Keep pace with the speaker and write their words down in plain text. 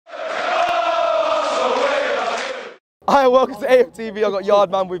Hi, welcome to AFTV. I've got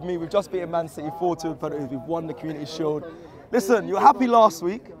Yardman with me. We've just beaten Man City 4-2 penalties. We've won the Community Shield. Listen, you were happy last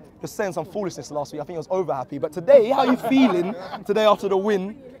week. You're saying some foolishness last week. I think I was over happy. But today, how are you feeling today after the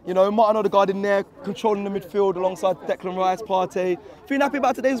win? You know, Martin Odegaard in there, controlling the midfield alongside Declan Rice, Partey. Feeling happy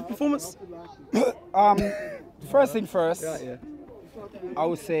about today's performance? First thing first, Yeah. I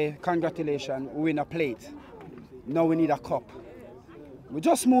would say congratulations, we win a plate. Now we need a cup. We're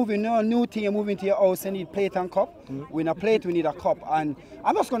just moving, new thing, you're moving to your house and need plate and cup. Win a plate, we need a cup. And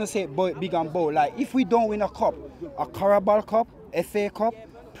I'm just going to say big and bold, like if we don't win a cup, a Carabao Cup, FA Cup,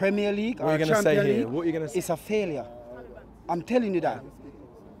 Premier League, or Champions League, what are you going to say? It's a failure. I'm telling you that.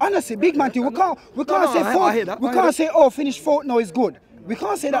 Honestly, big man, we can't say, oh, finish fourth, no, it's good. We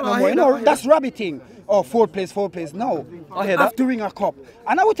can't say that no more. You know, that's rabbit thing. Oh, fourth place. No. I hear that. Have to win a cup.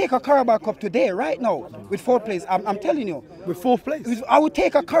 And I would take a Carabao Cup today, right now, with fourth place. I'm telling you. With fourth place? I would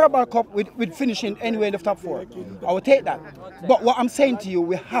take a Carabao Cup with finishing anywhere in the top four. I would take that. But what I'm saying to you,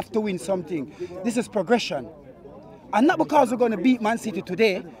 we have to win something. This is progression. And not because we're going to beat Man City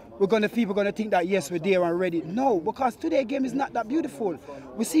today, people are going to think that, yes, we're there and ready. No, because today's game is not that beautiful.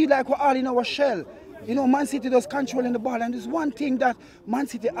 We see like we're all in our shell. You know, Man City does controlling the ball, and there's one thing that Man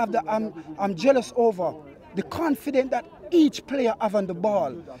City have that I'm jealous over. The confidence that each player have on the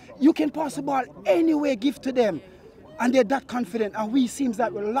ball. You can pass the ball anywhere, give to them, and they're that confident, and we seems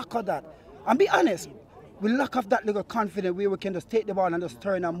that we lack of that. And be honest, we lack of that little confidence where we can just take the ball and just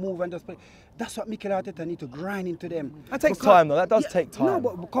turn and move and just play. That's what Mikel Arteta need to grind into them. That takes time, though. That does take time. No,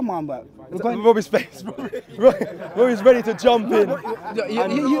 but come on, but Robbie's face. Robbie's ready to jump in.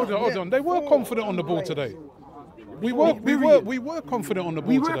 Hold on. They were confident on the ball today. We were confident on the ball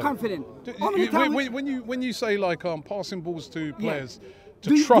today. We were confident. When you say like passing balls to players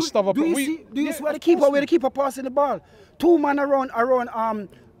to trust other players. Do you see where the keeper passing the ball? Two man around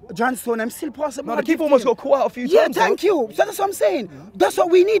Johnstone, I'm still passing the ball. The keeper almost got caught out a few times. Yeah, thank you. So that's what I'm saying. That's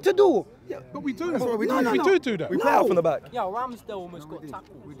what we need to do. Yeah, but we do. We do that. We play out from the back. Yeah, Ramsdale almost got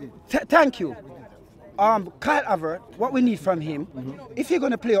tackled. Thank you. Kyle Havertz, what we need from him, if you're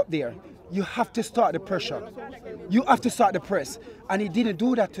going to play up there, you have to start the pressure. You have to start the press. And he didn't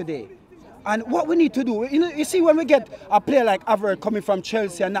do that today. And what we need to do, you see, when we get a player like Havertz coming from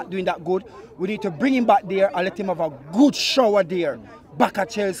Chelsea and not doing that good, we need to bring him back there and let him have a good shower there. Back at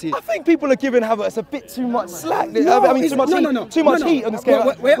Chelsea. I think people are giving Havertz a bit too much slack. I mean, too much heat on this game.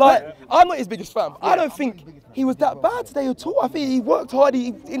 I'm not his biggest fan. I don't think he was that bad today at all. I think he worked hard. He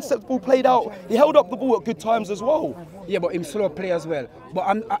intercepted the ball, played out. He held up the ball at good times as well. Yeah, but he's slow play as well.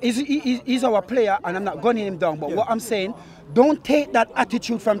 But he's our player, and I'm not gunning him down. But what I'm saying, don't take that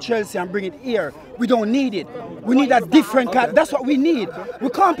attitude from Chelsea and bring it here. We don't need it. We need a different kind. That's what we need. We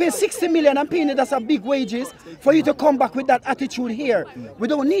can't pay 60 million and paying it as a big wages for you to come back with that attitude here. We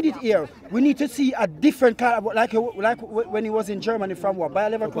don't need it here. We need to see a different kind of, like when he was in Germany from what?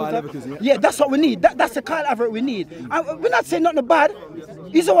 Bayer Leverkusen? Yeah, that's what we need. That's the Kyle Havertz we need. And we're not saying nothing bad.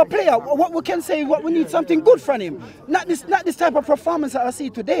 He's our player. What we can say is what we need something good from him. Not this type of performance that I see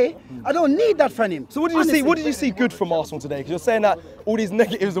today. I don't need that from him. So what did you see? What did you see good from Arsenal today? Because you're saying that all these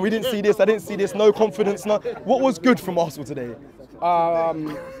negatives, we didn't see this, I didn't see this, no confidence. No. What was good from Arsenal today?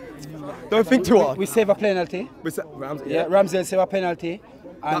 Don't think too hard. We save a penalty. Ramsdale save a penalty.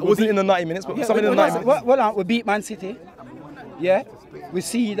 That wasn't in the 90 minutes, but something in the 90 minutes. Well, we beat Man City. Yeah. We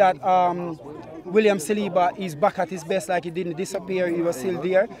see that William Saliba is back at his best, like he didn't disappear, he was still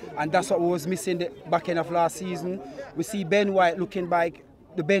there. And that's what was missing the back end of last season. We see Ben White looking like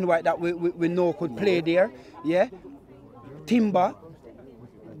the Ben White that we know could play there. Yeah. Timber,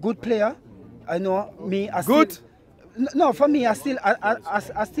 good player. I know me. No, for me, I still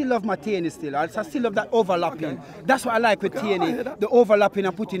love my Tierney still. I still love that overlapping. That's what I like with Tierney, the overlapping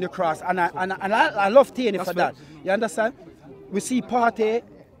and putting the cross. And I love Tierney for that. You understand? We see Partey,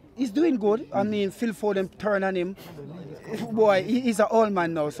 he's doing good. I mean, Phil Foden turn on him. Boy, he's an old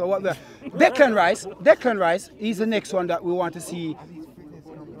man now. So what? Declan Rice, he's the next one that we want to see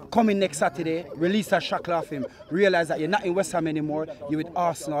coming next Saturday, release that shackle off him, realize that you're not in West Ham anymore, you're with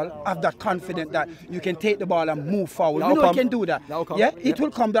Arsenal, have that confidence that you can take the ball and move forward. We know he can do that. Yeah, it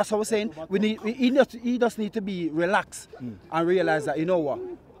will come, that's what we're saying. He just need to be relaxed and realize that, you know what,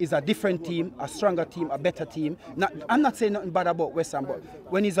 it's a different team, a stronger team, a better team. I'm not saying nothing bad about West Ham, but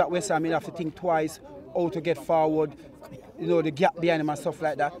when he's at West Ham, he'll have to think twice how to get forward, you know, the gap behind him and stuff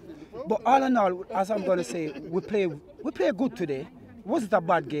like that. But all in all, as I'm going to say, we play good today. It wasn't a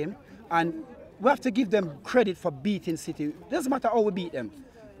bad game, and we have to give them credit for beating City. It doesn't matter how we beat them.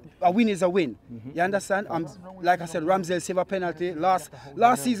 A win is a win. You understand? Like I said, Ramsdale saved a penalty. Last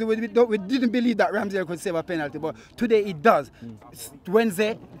season, we didn't believe that Ramsdale could save a penalty, but today it does.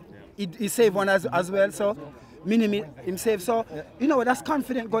 Wednesday, he saved one as well. So minimum himself. So, you know, that's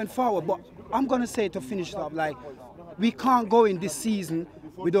confident going forward. But I'm going to say to finish it up, like, we can't go in this season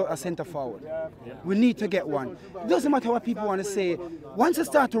without a centre forward. We need to get one. It doesn't matter what people want to say. Once you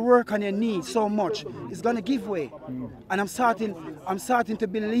start to work on your knee so much, it's going to give way. And I'm starting to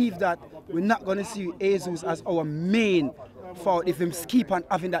believe that we're not going to see Jesus as our main forward if we keep on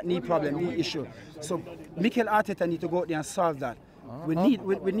having that knee problem, knee issue. So Mikel Arteta need to go out there and solve that. We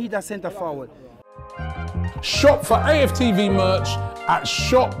need a centre forward. Shop for AFTV merch at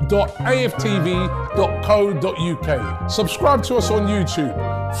shop.aftv.co.uk. Subscribe to us on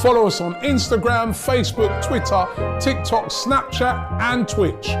YouTube. Follow us on Instagram, Facebook, Twitter, TikTok, Snapchat and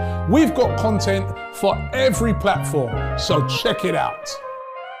Twitch. We've got content for every platform, so check it out.